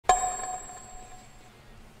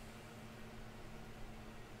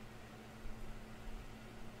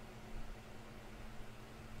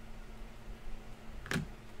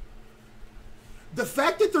The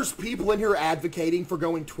fact that there's people in here advocating for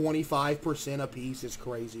going 25% a piece is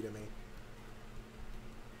crazy to me.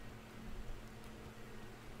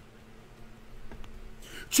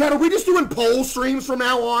 Chad, are we just doing poll streams from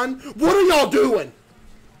now on? What are y'all doing?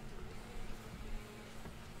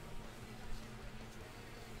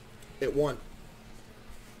 It won.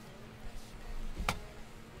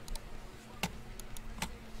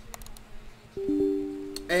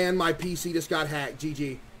 And my PC just got hacked.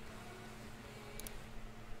 GG.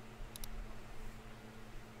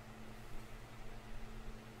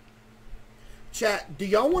 Chat, do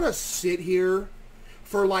y'all want to sit here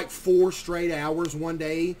for like 4 straight hours one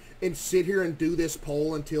day and sit here and do this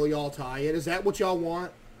poll until y'all tie it? Is that what y'all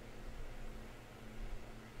want?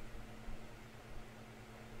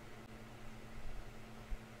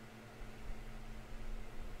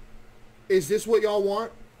 Is this what y'all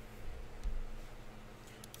want?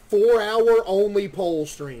 4-hour only poll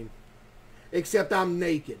stream. Except I'm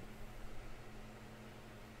naked.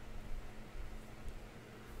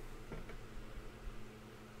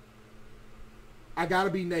 I gotta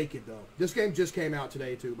be naked though. This game just came out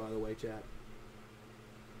today too, by the way, chat.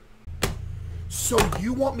 So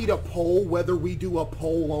you want me to poll whether we do a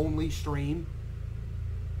poll only stream?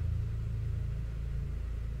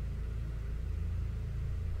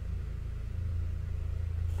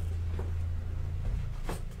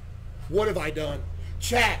 What have I done?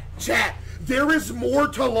 Chat, there is more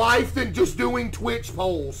to life than just doing Twitch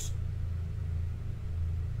polls.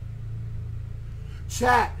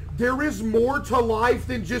 Chat, there is more to life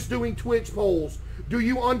than just doing Twitch polls. Do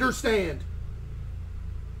you understand?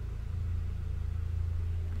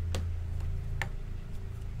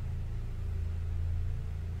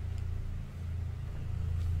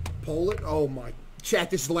 Poll it? Oh my.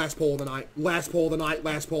 Chat, this is the last poll of the night. Last poll of the night.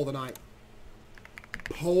 Last poll of the night.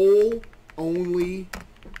 Poll only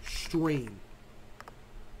stream.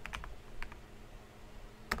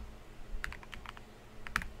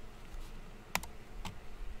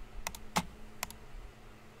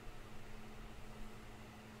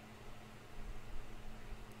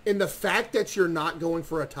 And the fact that you're not going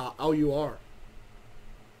for a top... Oh, you are.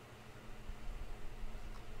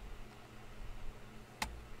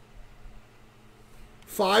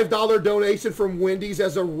 $5 donation from Wendy's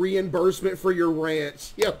as a reimbursement for your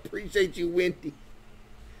rants. Yeah, appreciate you, Wendy.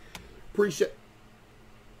 Appreciate...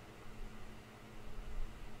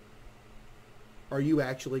 Are you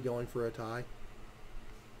actually going for a tie?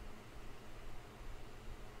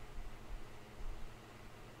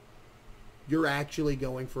 You're actually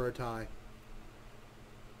going for a tie.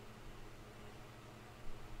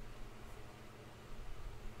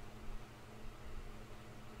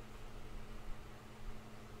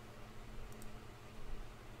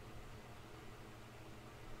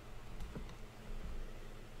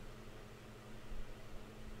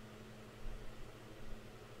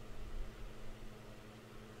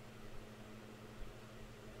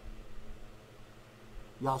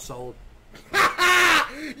 Y'all sold.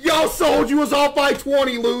 Y'all sold. You was off by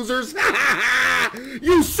 20, losers.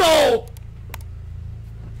 You sold.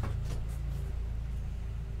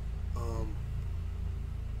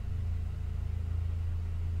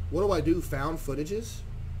 What do I do? Found footages?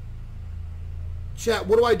 Chat,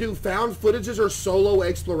 what do I do? Found footages or solo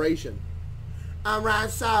exploration? I'm right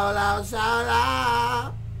solo.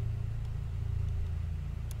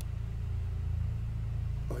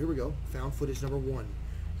 Oh, here we go. Found footage number 1.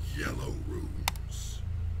 Yellow rooms.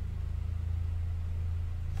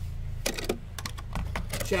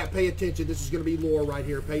 Chat, pay attention. This is going to be lore right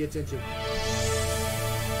here. Pay attention.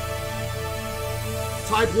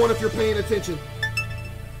 Type 1 if you're paying attention.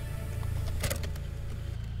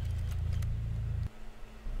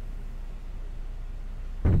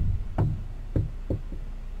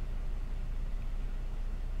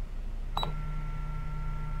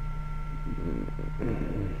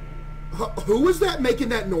 Who is that making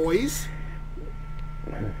that noise?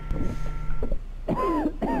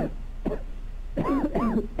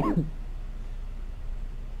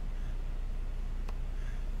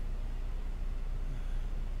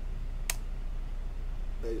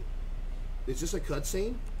 Is this a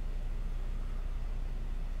cutscene?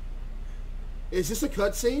 Is this a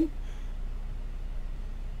cutscene?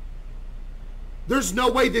 There's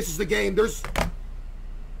no way this is the game. There's...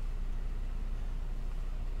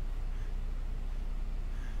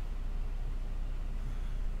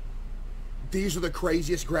 These are the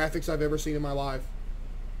craziest graphics I've ever seen in my life.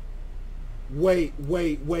 Wait.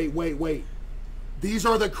 These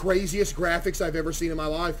are the craziest graphics I've ever seen in my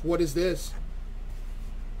life. What is this?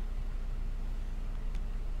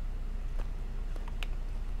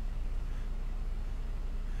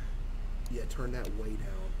 Yeah, turn that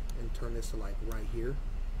turn this to like right here.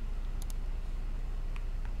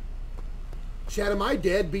 Chad, am I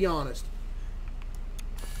dead? Be honest.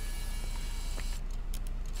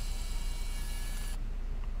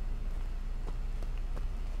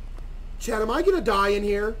 Chad, am I gonna die in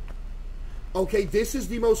here? Okay, this is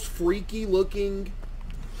the most freaky looking...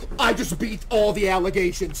 I just beat all the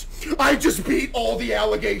allegations. I just beat all the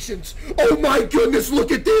allegations. Oh my goodness,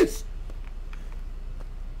 look at this.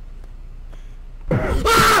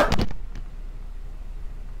 Ah!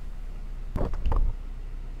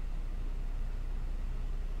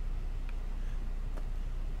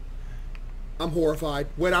 I'm horrified.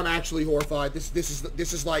 Wait, I'm actually horrified. This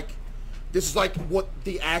is like what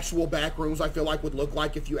the actual back rooms I feel like would look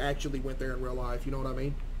like if you actually went there in real life. You know what I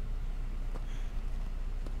mean?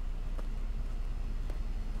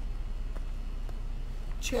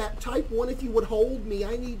 Chat, type 1 if you would hold me.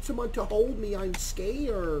 I need someone to hold me. I'm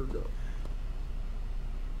scared.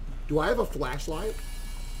 Do I have a flashlight?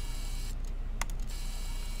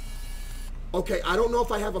 Okay, I don't know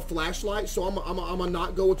if I have a flashlight, so I'm gonna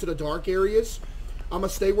not go into the dark areas. I'm gonna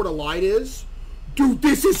stay where the light is. Dude,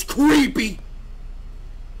 this is creepy.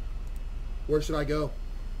 Where should I go?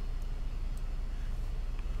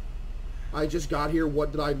 I just got here.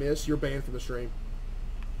 What did I miss? You're banned from the stream.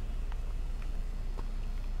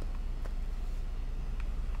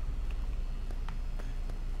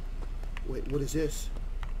 Wait, what is this?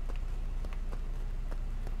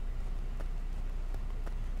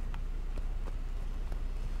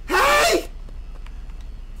 Hey!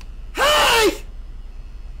 Hey!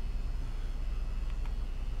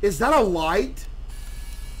 Is that a light?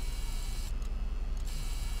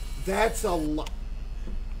 That's a light.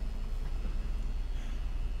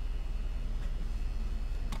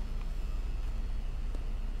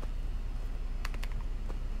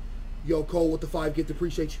 Yo, Cole with the 5 gift.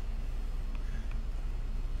 Appreciate you.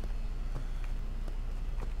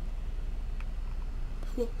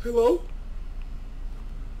 Hello?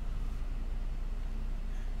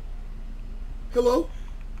 Hello?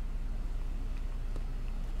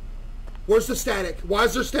 Where's the static? Why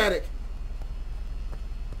is there static?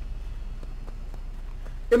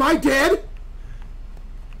 Am I dead?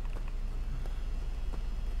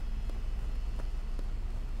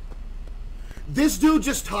 This dude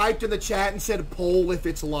just typed in the chat and said poll if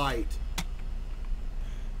it's light.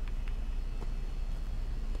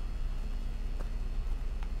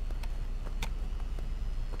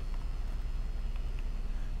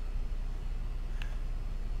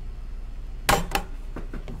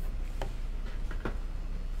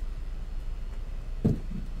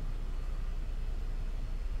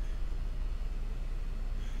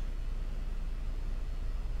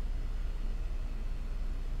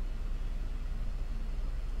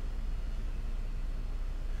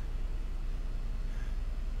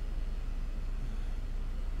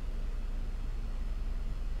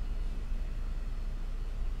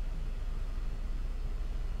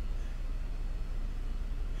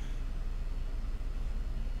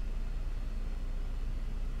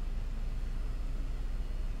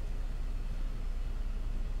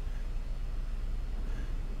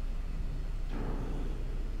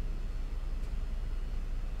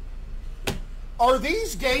 Are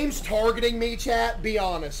these games targeting me, chat? Be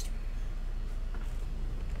honest.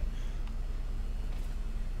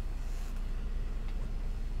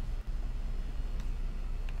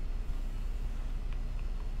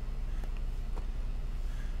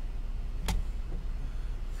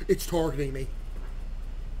 It's targeting me.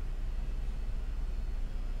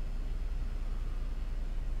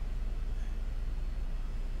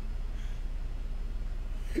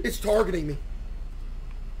 It's targeting me.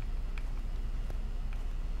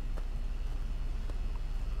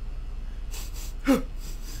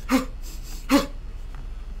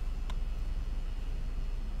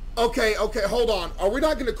 Okay, hold on. Are we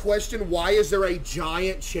not going to question why is there a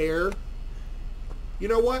giant chair? You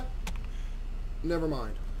know what? Never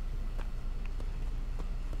mind.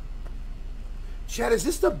 Chat, is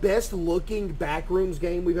this the best looking Backrooms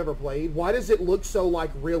game we've ever played? Why does it look so,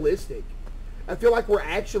 like, realistic? I feel like we're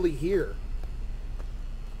actually here.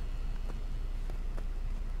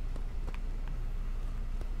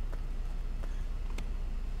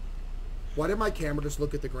 Why did my camera just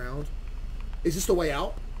look at the ground? Is this the way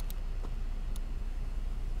out?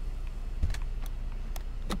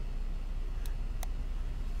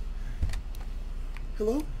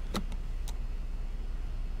 Hello?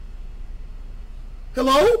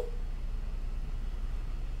 Hello?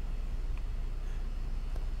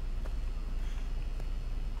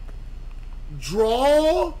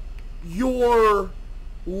 Draw your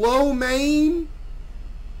low main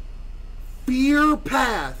fear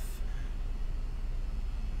path.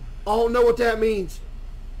 I don't know what that means.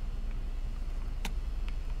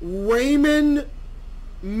 Raymond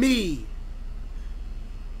Me.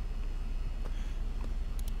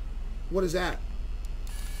 What is that?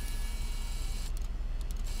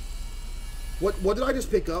 What did I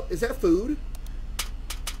just pick up? Is that food?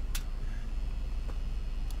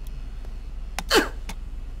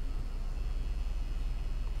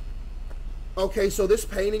 Okay, so this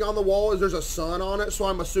painting on the wall there's a sun on it, so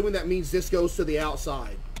I'm assuming that means this goes to the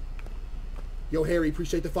outside. Yo, Harry,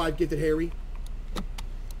 appreciate the 5 gifted, Harry.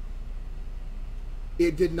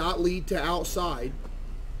 It did not lead to outside.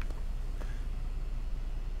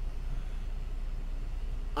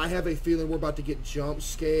 I have a feeling we're about to get jump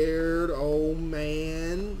scared. Oh,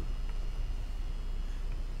 man.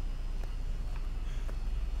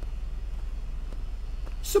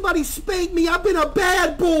 Somebody spank me. I've been a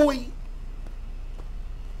bad boy.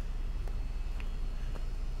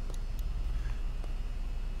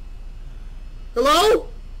 Hello?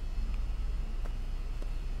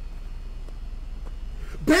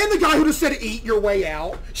 Ban the guy who just said eat your way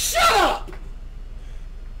out. Shut up!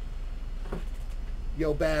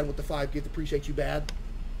 Yo, Bad with the 5 gift. Appreciate you, Bad.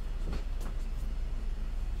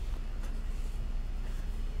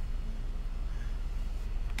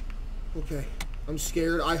 Okay. I'm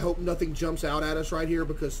scared. I hope nothing jumps out at us right here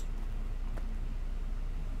because...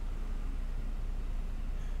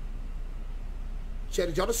 Chad,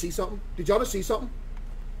 did y'all just see something? Did y'all just see something?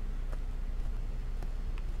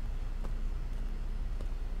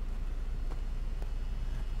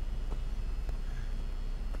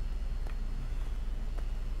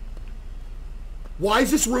 Why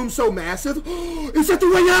is this room so massive? Is that the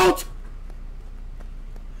way out?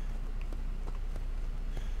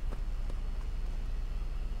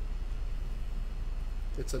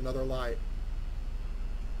 It's another light.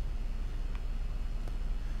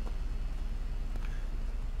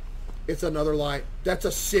 It's another light. That's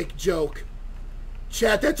a sick joke.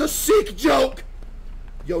 Chat, that's a sick joke.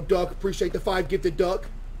 Yo, Duck, appreciate the 5 gifted, Duck.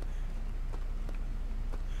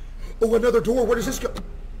 Oh, another door. Where does this go?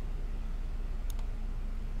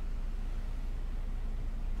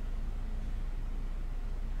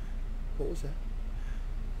 What was that?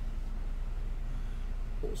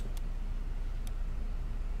 What was that?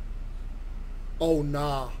 Oh,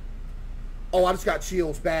 nah. Oh, I just got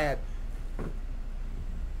chills bad.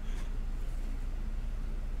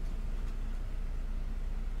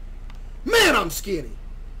 Man, I'm skinny.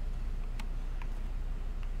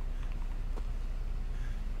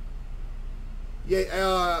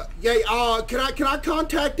 Yeah, can I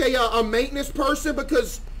contact a maintenance person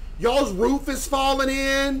because y'all's roof is falling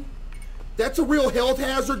in? That's a real health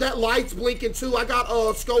hazard. That light's blinking too. I got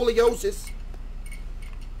scoliosis.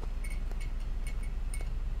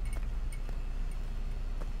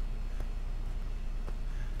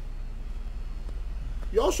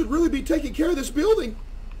 Y'all should really be taking care of this building.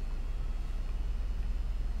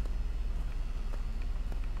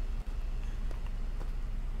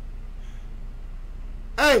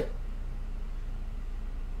 Hey!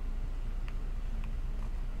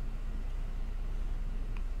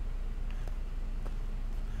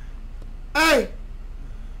 Hey!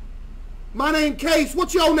 My name Case.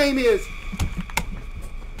 What your name is?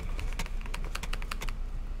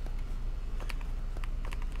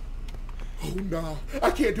 Oh no.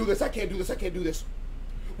 I can't do this. I can't do this. I can't do this.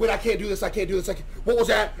 Wait, I can't do this. I can't do this. What was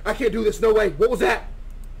that? I can't do this. No way. What was that?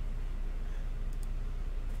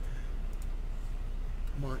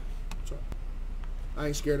 Come on. Sorry. I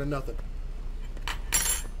ain't scared of nothing.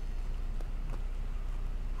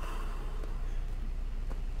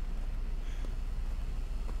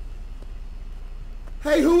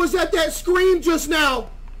 Hey, who was at that scream just now?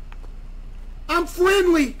 I'm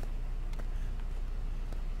friendly.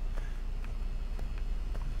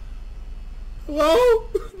 Hello?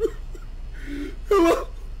 Hello?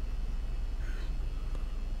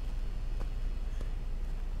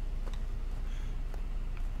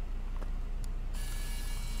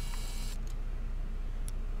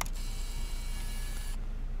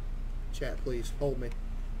 Chat, please. Hold me.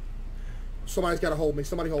 Somebody's got to hold me.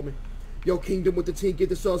 Somebody hold me. Yo, Kingdom with the team. Get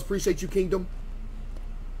the subs. Appreciate you, Kingdom.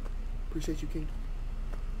 Appreciate you, Kingdom.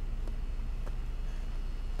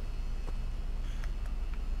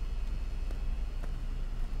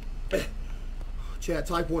 Chat,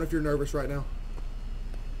 type 1 if you're nervous right now.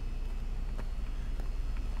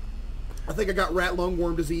 I think I got rat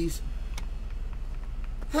lungworm disease.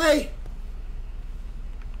 Hey!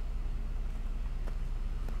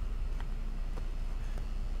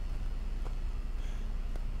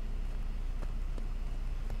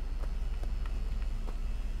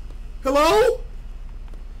 Hello?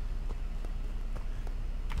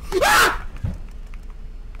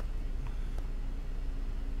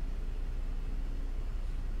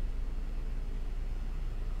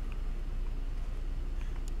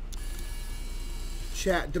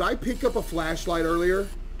 Chat, did I pick up a flashlight earlier?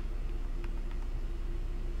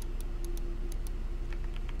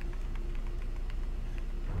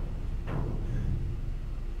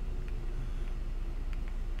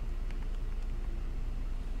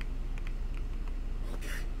 Okay.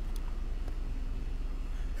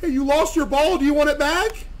 Hey, you lost your ball. Do you want it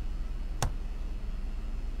back?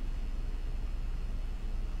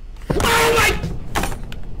 Oh my...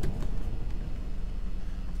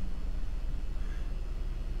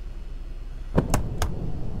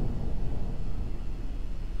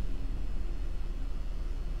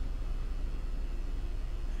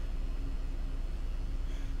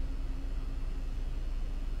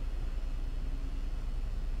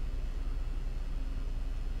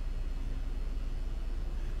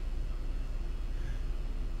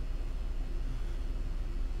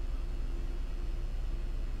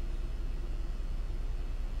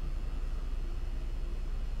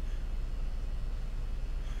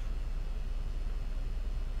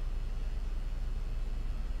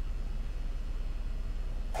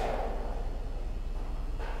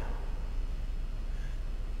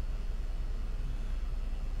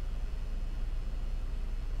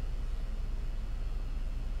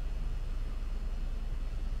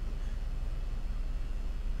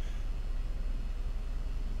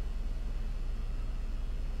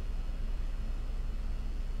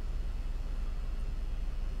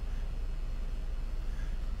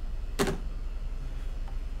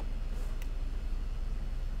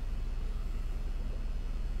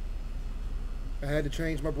 I had to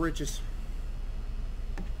change my britches.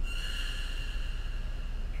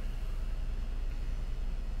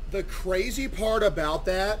 The crazy part about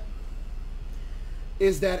that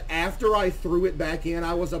is that after I threw it back in,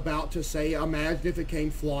 I was about to say, imagine if it came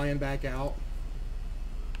flying back out.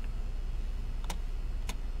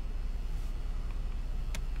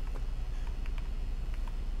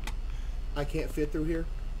 I can't fit through here.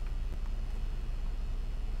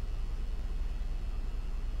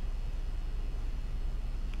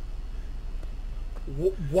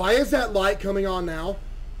 Why is that light coming on now?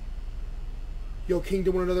 Yo,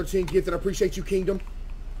 Kingdom, with another 10 gifted. I appreciate you, Kingdom.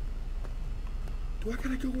 Do I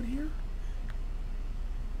gotta go in here?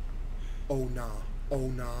 Oh, nah. Oh,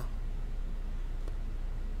 nah.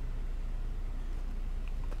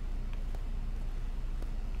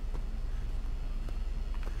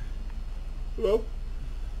 Hello?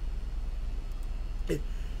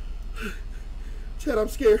 Chad, I'm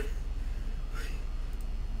scared.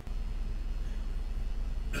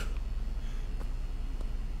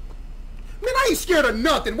 Man, I ain't scared of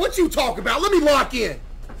nothing. What you talking about? Let me lock in.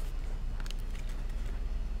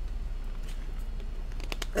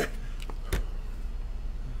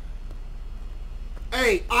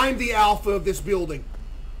 Hey, I'm the alpha of this building.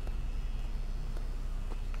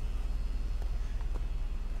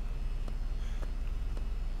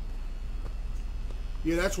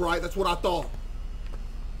 Yeah, that's right. That's what I thought.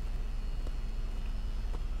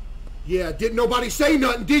 Yeah, didn't nobody say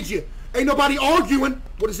nothing, did you? Ain't nobody arguing.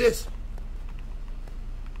 What is this?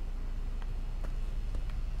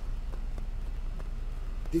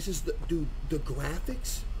 This is the... Dude, the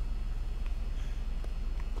graphics?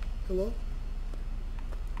 Hello?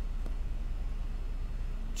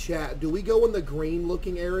 Chat, do we go in the green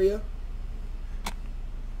looking area?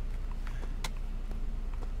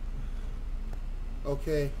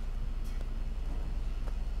 Okay.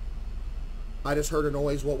 I just heard a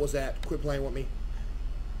noise. What was that? Quit playing with me.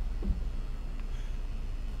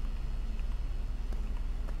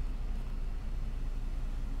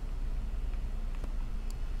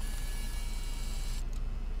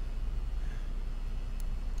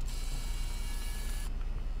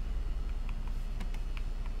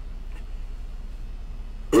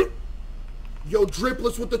 Yo,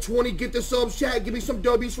 Dripless with the 20 gifted subs, chat. Give me some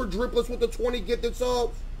W's for Dripless with the 20 gifted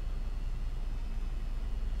subs.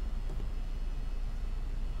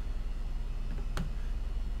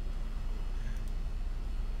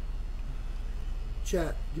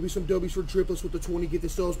 Chat, give me some W's for Dripless with the 20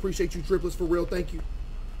 gifted subs. Appreciate you, Dripless, for real. Thank you.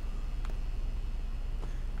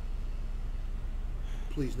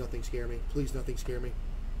 Please, nothing scare me. Please, nothing scare me.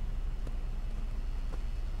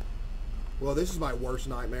 Well, this is my worst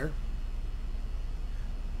nightmare.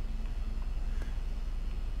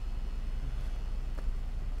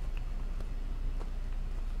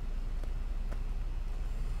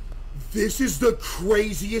 This is the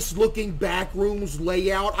craziest looking backrooms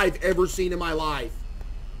layout I've ever seen in my life.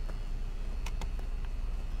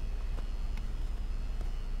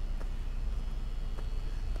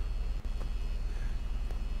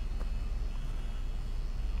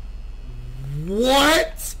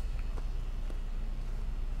 What?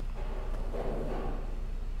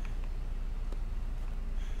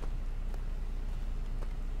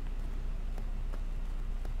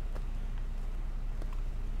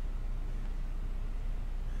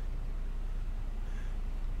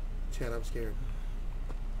 Chad, I'm scared.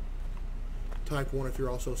 Type 1 if you're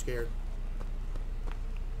also scared.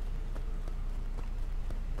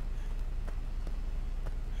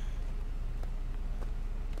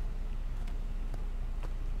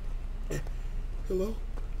 Hello?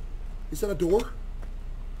 Is that a door?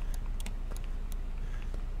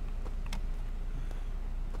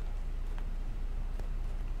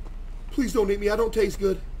 Please don't eat me. I don't taste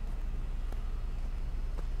good.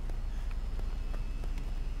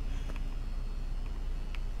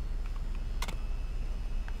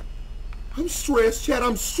 I'm stressed, Chad.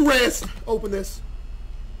 I'm stressed. Open this.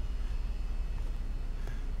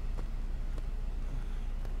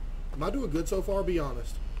 Am I doing good so far? Be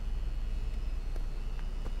honest.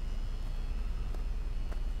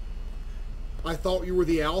 I thought you were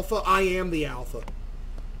the alpha. I am the alpha.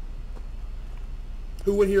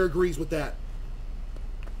 Who in here agrees with that?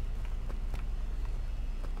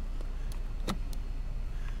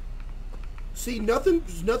 See,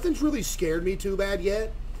 nothing's really scared me too bad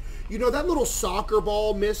yet. You know, that little soccer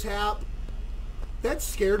ball mishap, that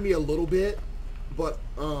scared me a little bit, but,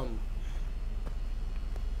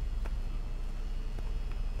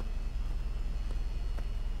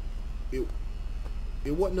 it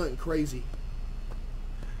wasn't nothing crazy.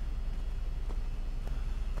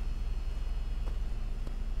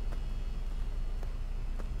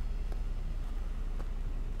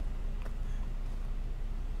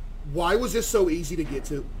 Why was this so easy to get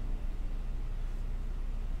to?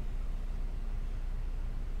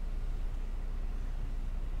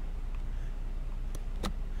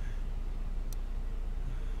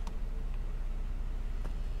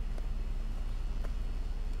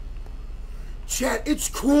 Chat, it's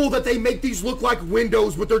cruel that they make these look like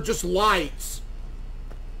windows, but they're just lights.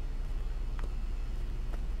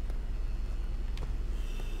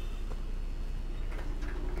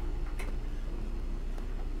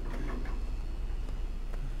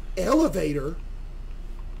 Elevator?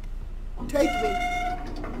 Take me.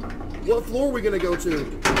 What floor are we gonna go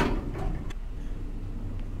to?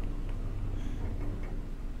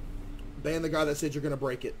 Ban the guy that said you're gonna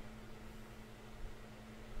break it.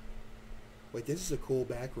 Wait, this is a cool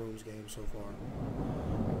backrooms game so far.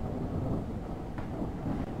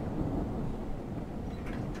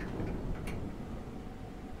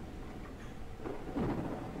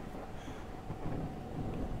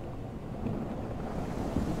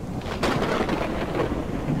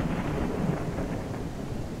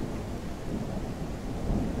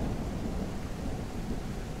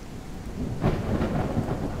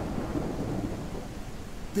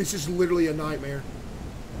 This is literally a nightmare.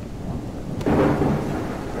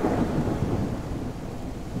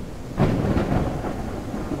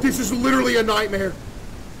 This is literally a nightmare.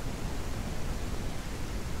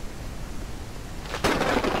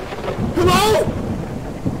 Hello?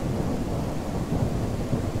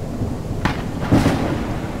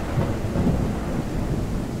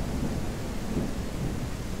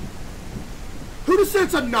 Who just said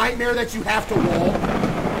it's a nightmare that you have to walk?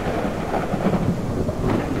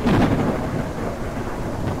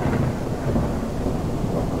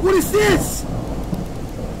 What is this?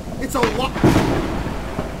 It's a lot.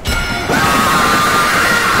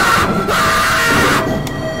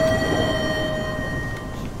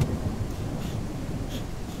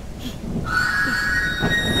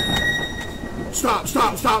 Stop,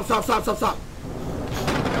 stop, stop, stop, stop, stop, stop.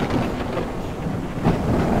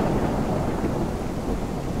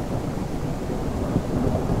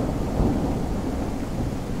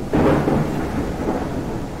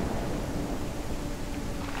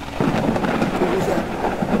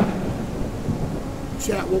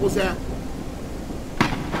 Chat, what was that?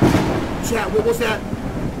 Chat, what was that?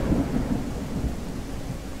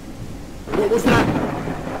 What was that?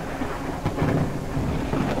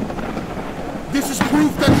 This is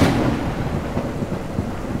proof that...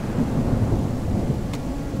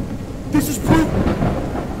 This is proof...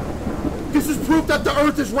 This is proof that the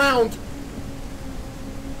Earth is round.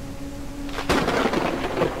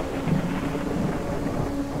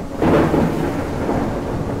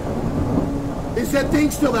 Is that thing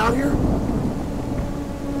still out here?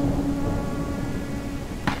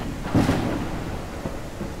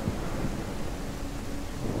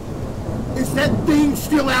 Is that thing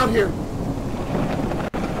still out here?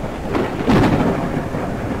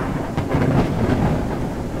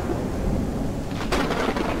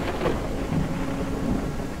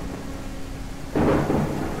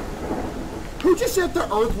 Who just said the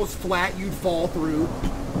Earth was flat, you'd fall through?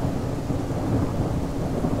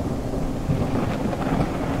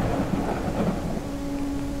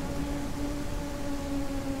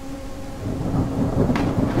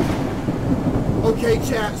 Okay,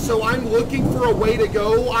 chat, so I'm looking for a way to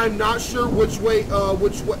go. I'm not sure which way.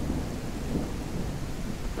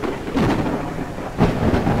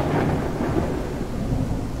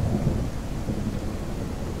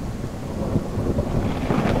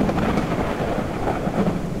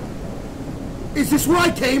 Is this where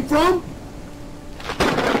I came from?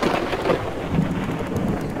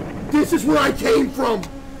 This is where I came from.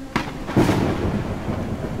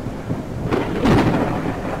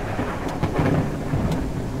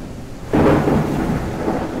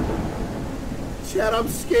 Chad, I'm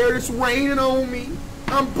scared. It's raining on me.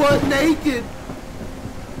 I'm butt naked.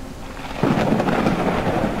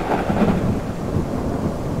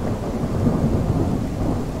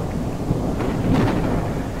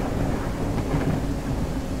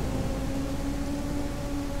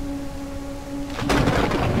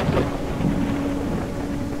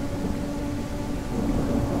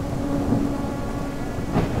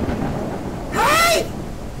 Hey!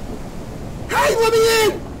 Hey, let me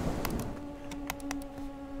in!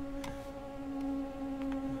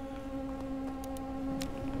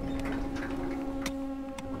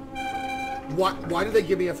 Why did they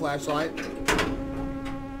give me a flashlight?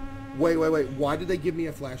 Wait. Why did they give me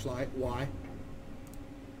a flashlight? Why?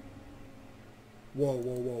 Whoa.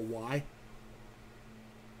 Why?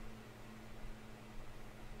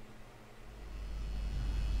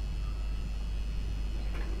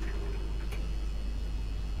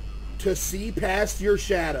 To see past your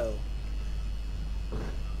shadow.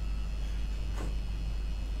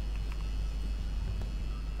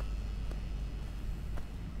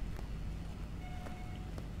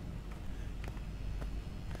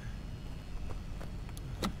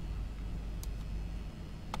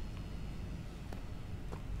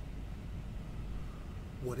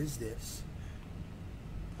 What is this?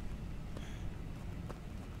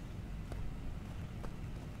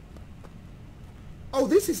 Oh,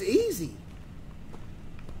 this is easy.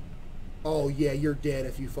 Oh, yeah, you're dead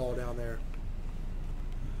if you fall down there.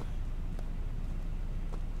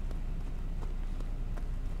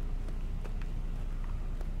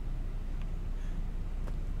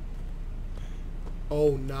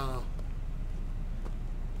 Oh, nah.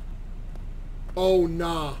 Oh,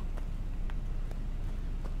 nah.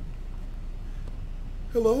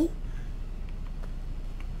 Hello?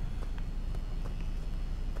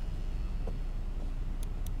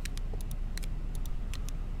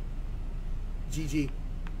 GG.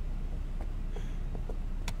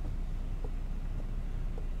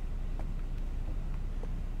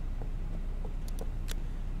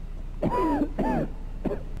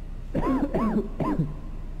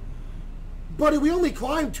 Buddy, we only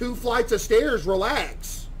climbed 2 flights of stairs.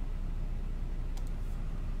 Relax.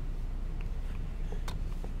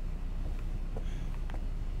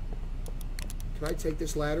 Can I take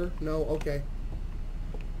this ladder? No? Okay.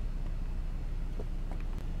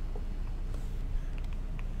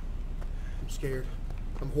 I'm scared.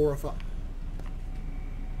 I'm horrified.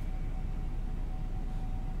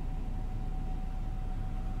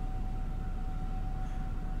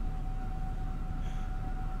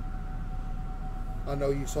 I know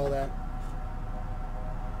you saw that.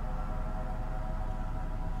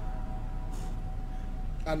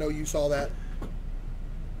 I know you saw that.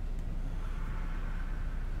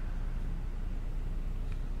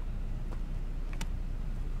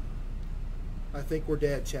 I think we're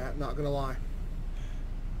dead, chat. Not gonna lie.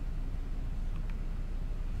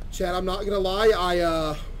 Chat, I'm not gonna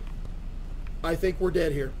lie. I think we're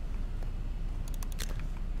dead here.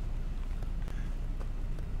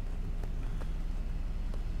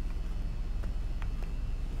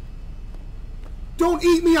 Don't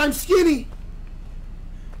eat me, I'm skinny.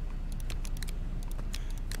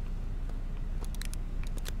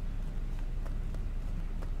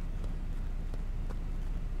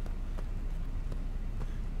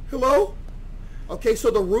 Hello? Okay,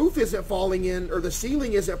 so the roof isn't falling in, or the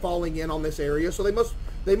ceiling isn't falling in on this area, so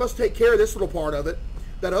they must take care of this little part of it.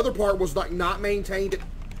 That other part was like not maintained.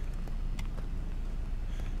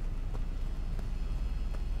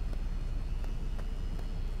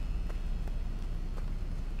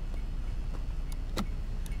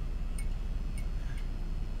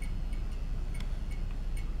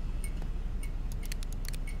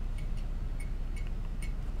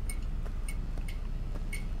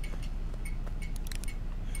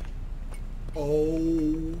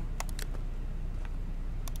 Oh.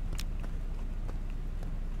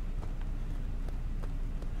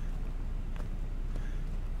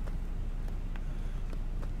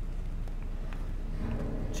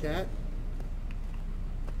 Chat.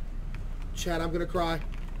 Chat, I'm gonna cry.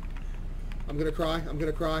 I'm gonna cry. I'm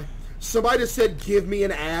gonna cry. Somebody just said, give me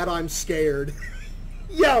an ad, I'm scared.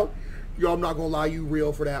 Yo, I'm not gonna lie, you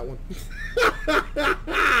real for that one.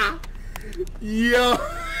 Yo,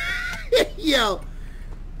 yo.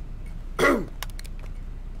 Okay,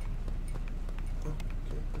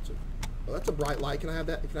 that's a bright light. Can I have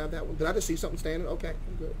that? Can I have that one? Did I just see something standing? Okay,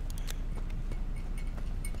 I'm good.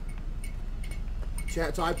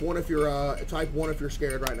 Chat, type 1 if you're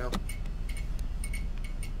scared right now.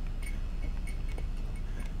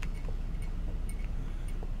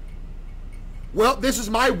 Well, this is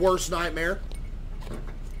my worst nightmare.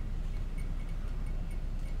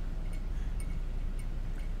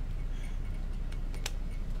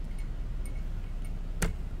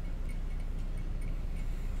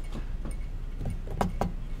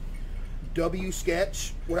 W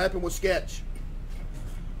sketch. What happened with sketch?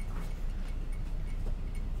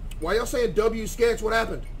 Why y'all saying W sketch? What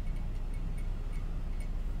happened?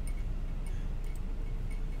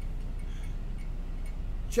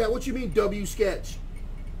 Chat, what you mean W sketch?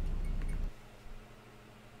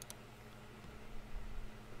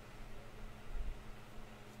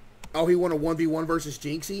 Oh, he won a 1v1 versus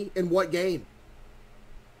Jinxie? In what game?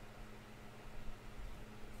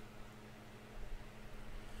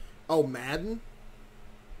 Oh, Madden?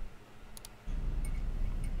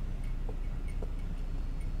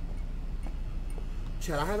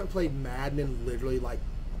 Chat, I haven't played Madden in literally like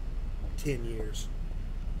 10 years.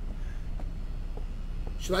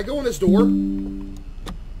 Should I go in this door?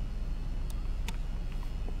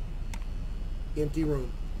 Empty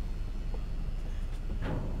room.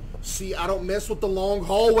 See, I don't mess with the long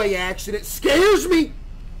hallway action. It scares me.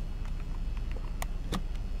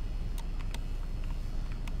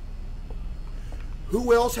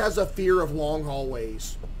 Who else has a fear of long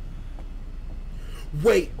hallways?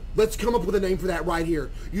 Wait, let's come up with a name for that right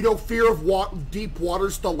here. You know, fear of deep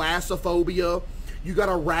waters, thalassophobia. You got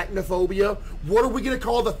arachnophobia. What are we going to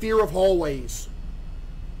call the fear of hallways?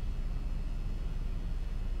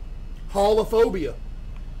 Hallophobia.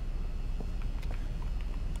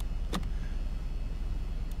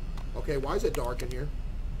 Okay, why is it dark in here?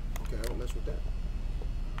 Okay, I don't mess with that.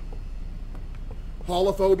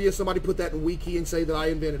 Hallophobia, somebody put that in Wiki and say that I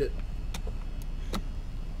invented it.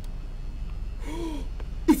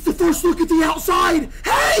 It's the first look at the outside!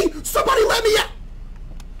 Hey! Somebody let me out!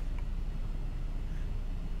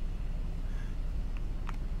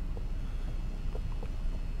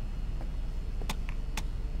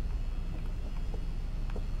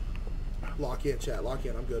 Lock in, chat. Lock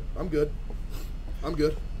in. I'm good. I'm good. I'm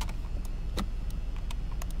good.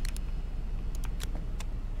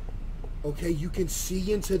 Okay, you can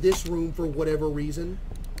see into this room for whatever reason.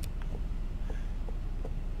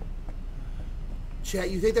 Chat,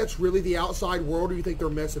 you think that's really the outside world, or you think they're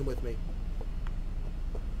messing with me?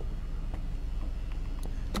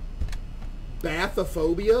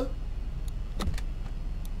 Bathophobia?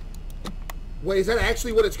 Wait, is that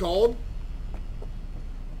actually what it's called?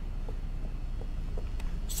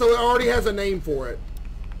 So it already has a name for it.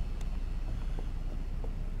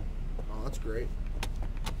 Oh, that's great.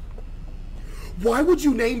 Why would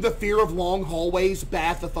you name the fear of long hallways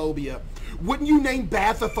bathophobia? Wouldn't you name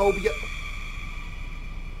bathophobia?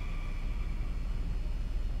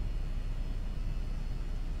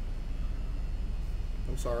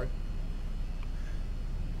 I'm sorry.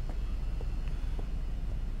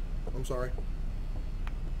 I'm sorry.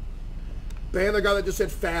 Ban the guy that just said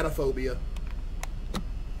fatophobia.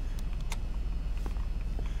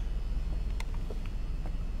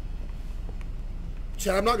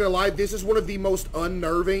 Chat, I'm not gonna lie, this is one of the most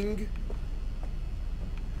unnerving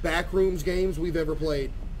backrooms games we've ever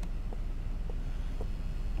played.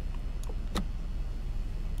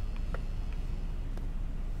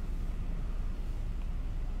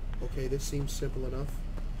 Okay, this seems simple enough.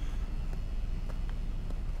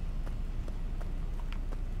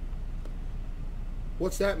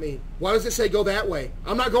 What's that mean? Why does it say go that way?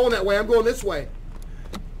 I'm not going that way, I'm going this way.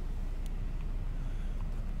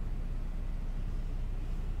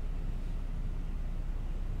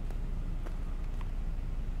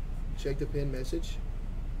 Check the pin message.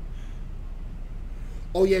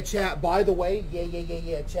 Oh yeah, chat, by the way,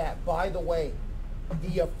 yeah, chat, by the way,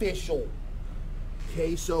 the official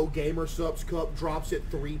CaseOh Gamer Subs Cup drops at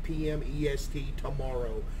 3 p.m. EST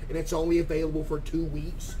tomorrow. And it's only available for 2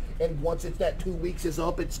 weeks. And once that 2 weeks is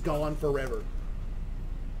up, it's gone forever.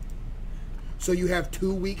 So you have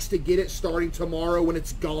 2 weeks to get it starting tomorrow, and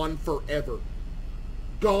it's gone forever.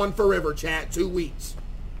 Gone forever, chat, 2 weeks.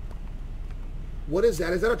 What is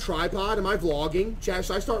that? Is that a tripod? Am I vlogging? Chat,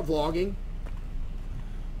 should I start vlogging?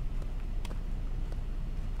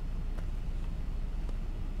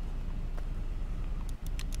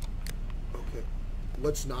 Okay.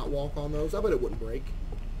 Let's not walk on those. I bet it wouldn't break.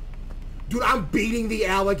 Dude, I'm beating the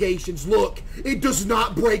allegations. Look, it does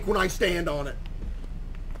not break when I stand on it.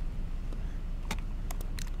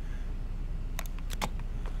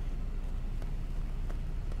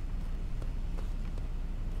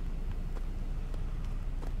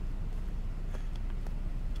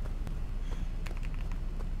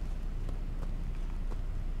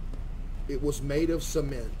 It was made of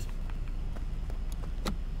cement.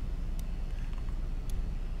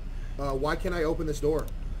 Why can't I open this door?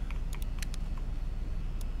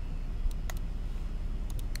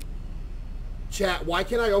 Chat, why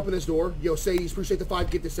can't I open this door? Yo, Sadie's, appreciate the 5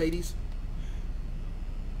 gift to Sadie's.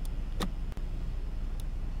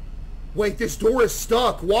 Wait, this door is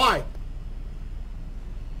stuck. Why?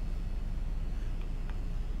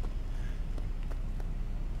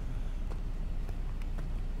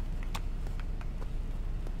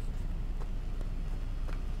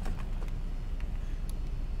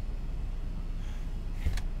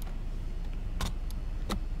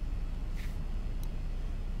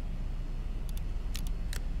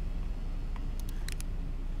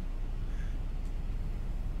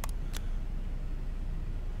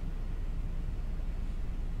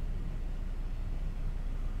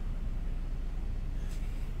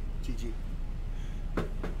 GG.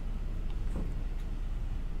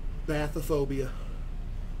 Bathophobia.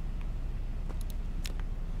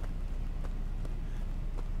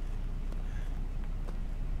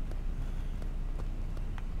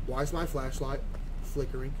 Why is my flashlight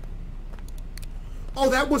flickering?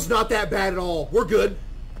 Oh, that was not that bad at all. We're good.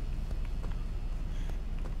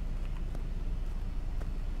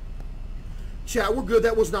 Chat, we're good.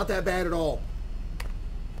 That was not that bad at all.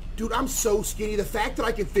 Dude, I'm so skinny. The fact that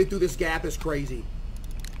I can fit through this gap is crazy.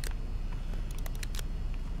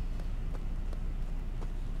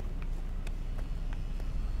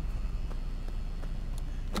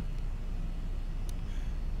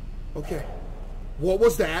 Okay. What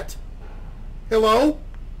was that? Hello?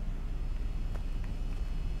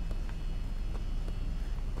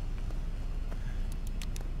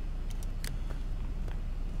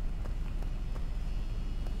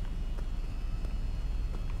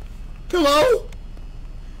 Hello?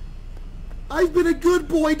 I've been a good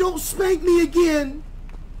boy. Don't spank me again.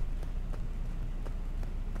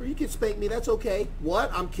 Or you can spank me. That's okay.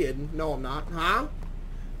 What? I'm kidding. No, I'm not. Huh?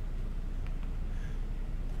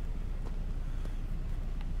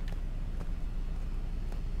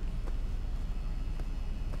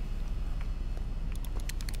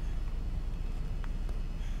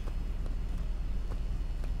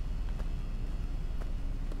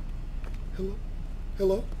 Hello?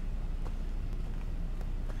 Hello?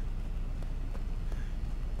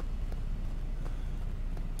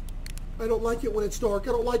 I don't like it when it's dark.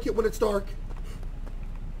 I don't like it when it's dark.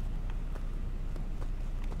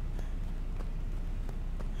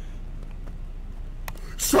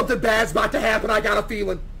 Something bad's about to happen. I got a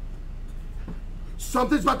feeling.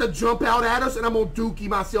 Something's about to jump out at us, and I'm going to dookie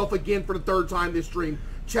myself again for the 3rd time this stream.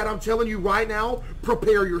 Chad, I'm telling you right now,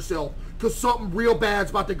 prepare yourself, because something real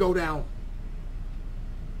bad's about to go down.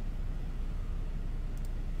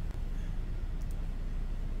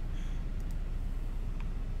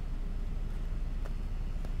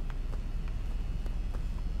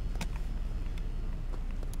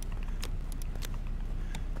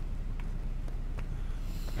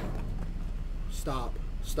 Stop.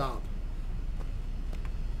 Stop.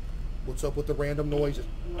 What's up with the random noises?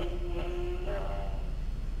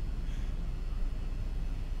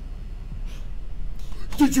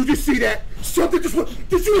 Did you just see that? Something just went...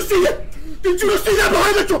 Did you just see that? Did you just see that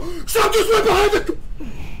behind the door? Something just went behind the door!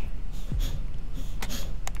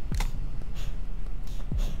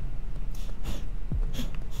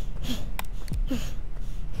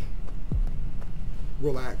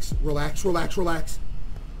 Relax. Relax, relax, relax.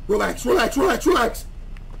 Relax, relax, relax, relax.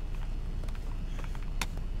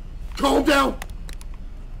 Calm down.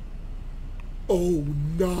 Oh,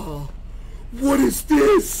 nah. What is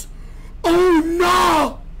this? Oh,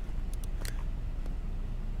 nah.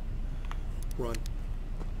 Run.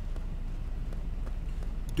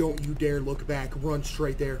 Don't you dare look back. Run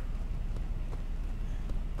straight there.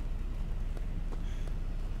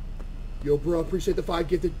 Yo, bro, appreciate the 5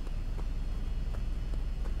 gifted.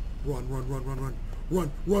 Run, run, run, run, run. Run,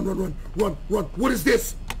 run, run, run, run, run. What is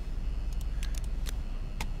this?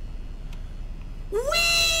 Whee!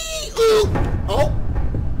 Ooh! Oh!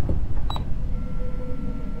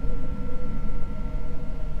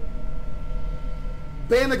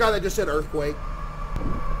 Ban the guy that just said earthquake.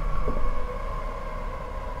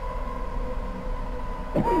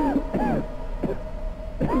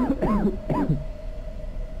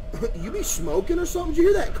 You be smoking or something? Did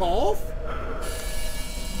you hear that cough?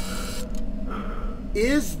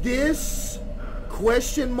 Is this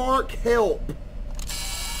question mark help?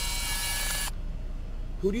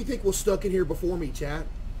 Who do you think was stuck in here before me, chat?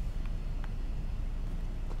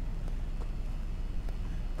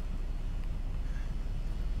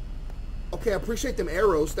 Okay, I appreciate them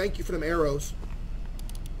arrows. Thank you for them arrows.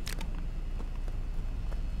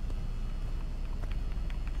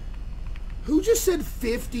 Who just said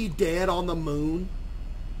 50 dead on the moon?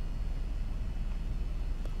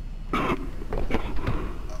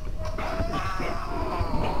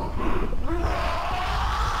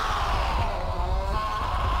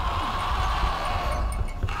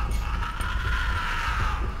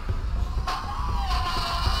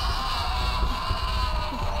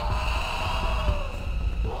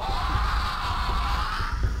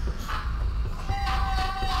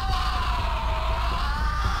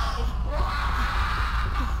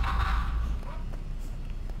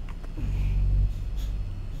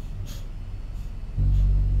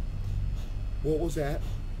 What was that?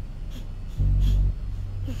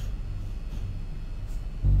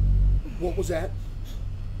 What was that?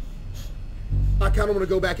 I kind of want to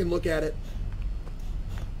go back and look at it.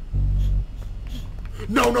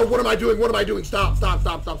 No, no, what am I doing? What am I doing? Stop, stop,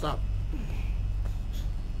 stop, stop, stop.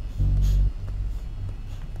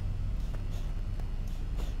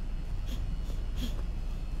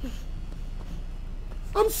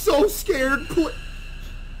 I'm so scared.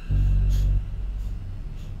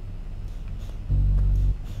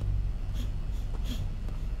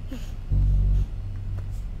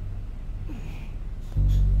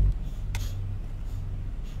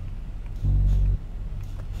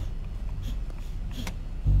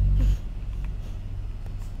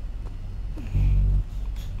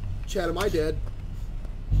 Chad, am I dead?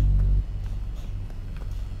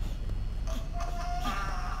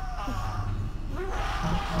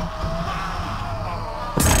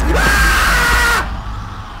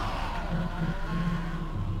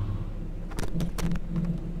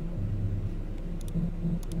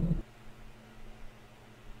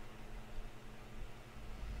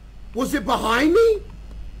 Was it behind me?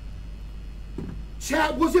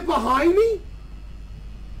 Chat, was it behind me?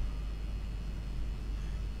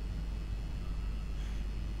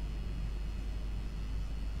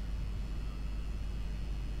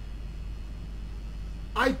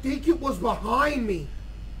 I think it was behind me.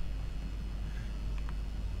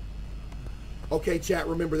 Okay, chat,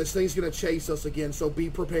 remember, this thing's going to chase us again, so be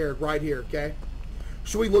prepared right here, okay?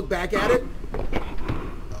 Should we look back at it?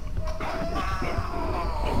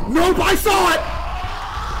 Nope, I saw it!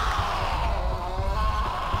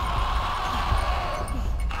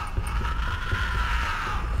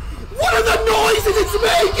 What are the noises it's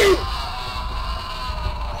making?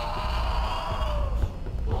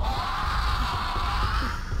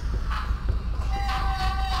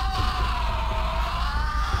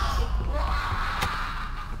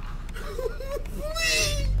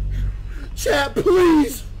 Chat,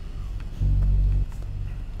 please!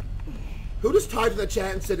 Who just typed in the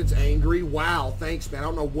chat and said it's angry? Wow, thanks, man. I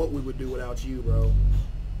don't know what we would do without you, bro.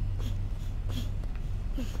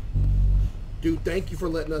 Dude, thank you for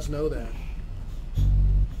letting us know that.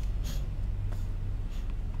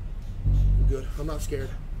 I'm good. I'm not scared.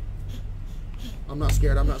 I'm not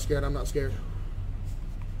scared. I'm not scared. I'm not scared.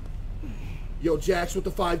 Yo, Jax with the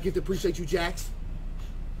 5 gift. Appreciate you, Jax.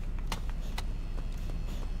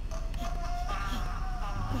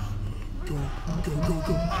 Go, go, go,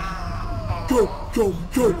 go. Go, go,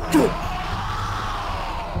 go, go.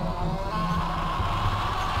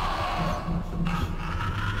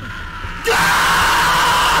 Go!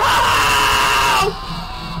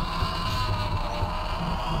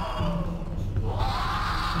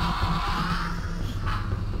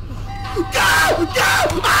 Go! Go!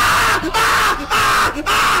 Ah! Ah! Ah!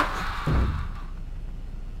 Ah!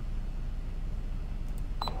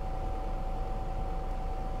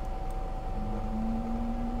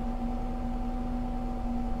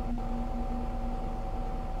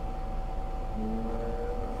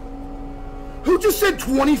 Who just said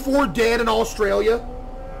 24 dead in Australia?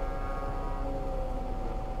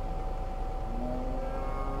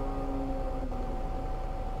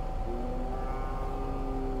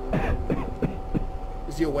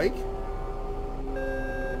 Is he awake?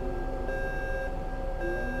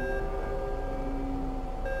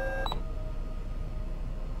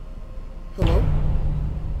 Hello?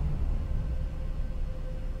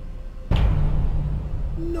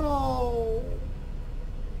 No.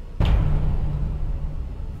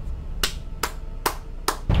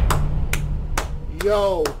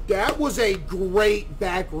 Yo, that was a great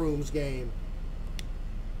Backrooms game.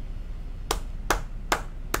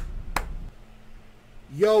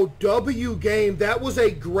 Yo, W game. That was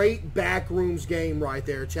a great backrooms game right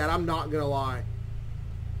there, chat. I'm not going to lie.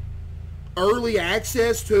 Early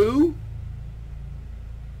access, too?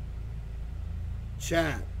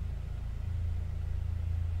 Chat.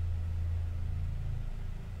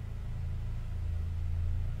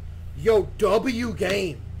 Yo, W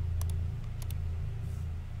game.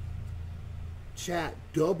 Chat,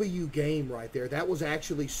 W game right there. That was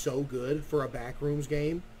actually so good for a backrooms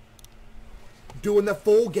game. Dude, when the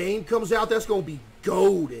full game comes out, that's going to be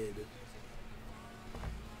goated.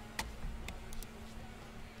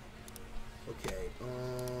 Okay,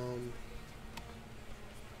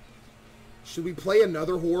 should we play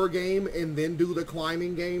another horror game and then do the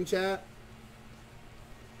climbing game, chat?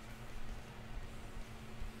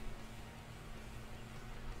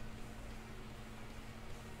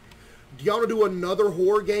 Do y'all want to do another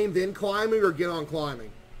horror game, then climbing, or get on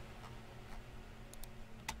climbing?